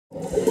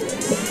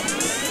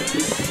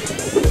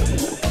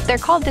They're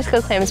called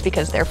disco clams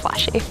because they're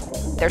flashy.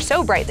 They're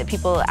so bright that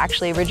people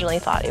actually originally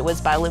thought it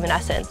was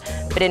bioluminescent,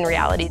 but in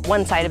reality,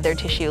 one side of their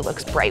tissue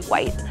looks bright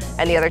white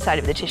and the other side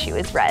of the tissue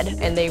is red.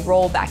 And they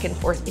roll back and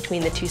forth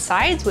between the two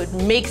sides, which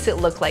makes it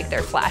look like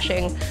they're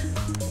flashing.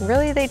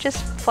 Really, they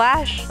just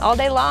flash all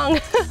day long.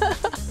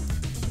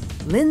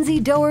 Lindsay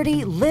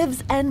Dougherty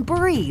lives and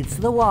breathes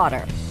the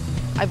water.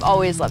 I've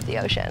always loved the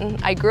ocean.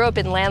 I grew up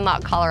in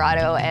landlocked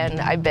Colorado and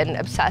I've been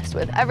obsessed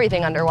with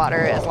everything underwater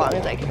as long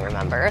as I can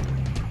remember.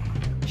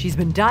 She's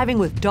been diving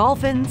with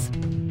dolphins,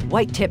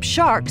 white-tipped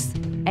sharks,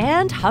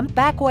 and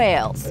humpback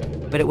whales.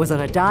 But it was on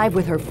a dive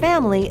with her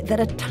family that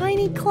a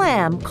tiny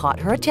clam caught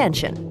her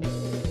attention.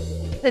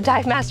 The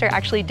dive master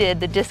actually did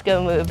the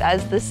disco move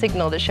as the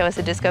signal to show us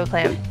a disco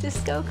clam.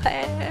 Disco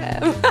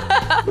clam.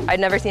 I'd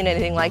never seen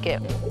anything like it.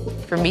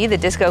 For me, the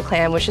disco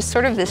clam was just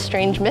sort of this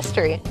strange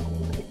mystery.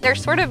 They're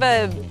sort of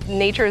a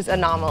nature's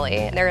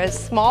anomaly. They're a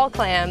small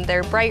clam,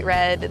 they're bright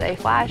red, they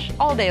flash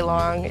all day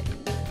long.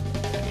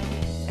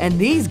 And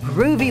these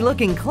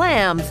groovy-looking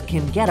clams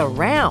can get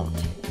around.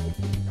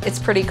 It's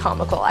pretty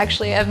comical.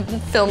 Actually, I've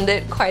filmed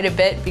it quite a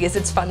bit because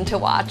it's fun to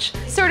watch.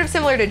 Sort of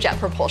similar to jet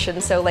propulsion,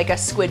 so like a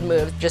squid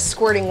move, just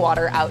squirting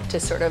water out to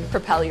sort of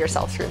propel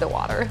yourself through the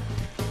water.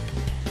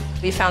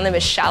 We found them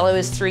as shallow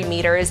as 3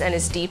 meters and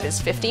as deep as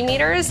 50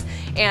 meters.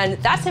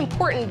 And that's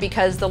important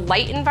because the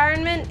light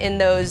environment in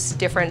those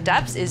different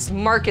depths is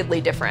markedly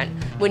different.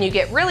 When you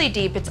get really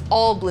deep, it's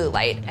all blue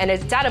light, and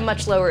it's at a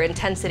much lower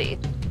intensity.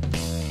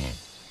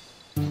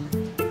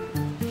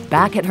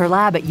 Back at her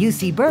lab at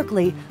UC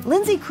Berkeley,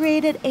 Lindsay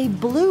created a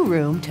blue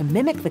room to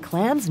mimic the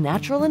clam's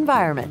natural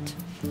environment.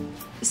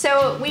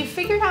 So we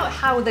figured out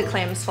how the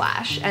clams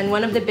flash, and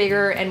one of the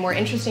bigger and more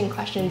interesting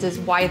questions is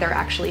why they're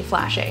actually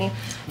flashing.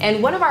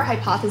 And one of our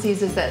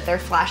hypotheses is that they're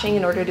flashing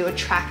in order to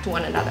attract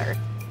one another.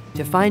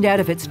 To find out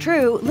if it's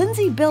true,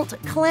 Lindsay built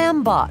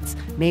clam bots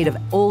made of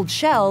old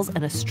shells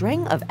and a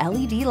string of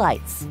LED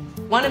lights.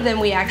 One of them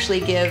we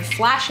actually give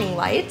flashing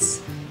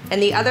lights,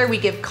 and the other we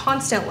give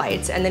constant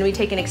lights, and then we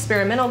take an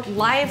experimental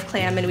live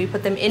clam and we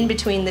put them in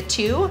between the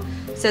two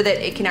so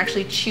that it can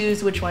actually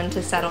choose which one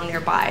to settle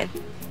nearby.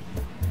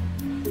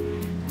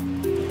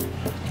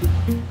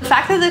 The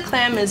fact that the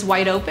clam is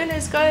wide open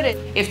is good.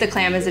 If the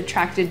clam is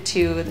attracted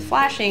to the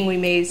flashing, we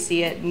may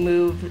see it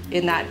move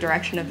in that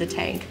direction of the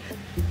tank.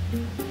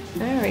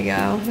 There we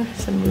go,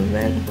 some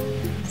movement.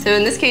 So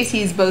in this case,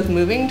 he's both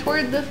moving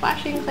toward the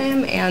flashing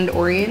clam and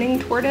orienting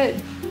toward it.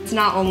 It's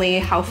not only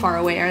how far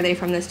away are they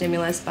from the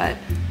stimulus, but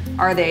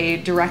are they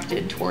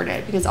directed toward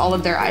it? Because all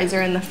of their eyes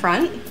are in the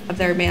front of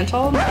their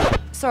mantle.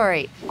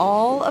 Sorry,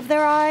 all of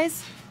their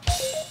eyes?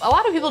 A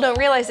lot of people don't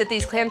realize that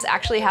these clams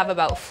actually have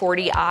about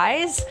 40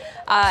 eyes,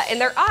 and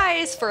their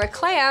eyes for a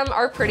clam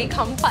are pretty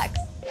complex.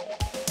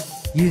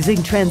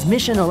 Using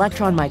transmission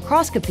electron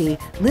microscopy,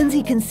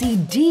 Lindsay can see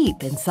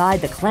deep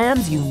inside the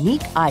clam's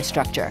unique eye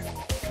structure.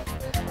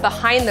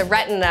 Behind the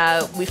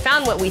retina, we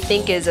found what we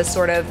think is a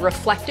sort of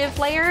reflective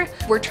layer.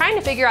 We're trying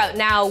to figure out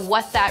now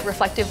what that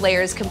reflective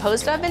layer is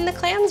composed of in the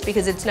clams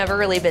because it's never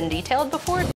really been detailed before.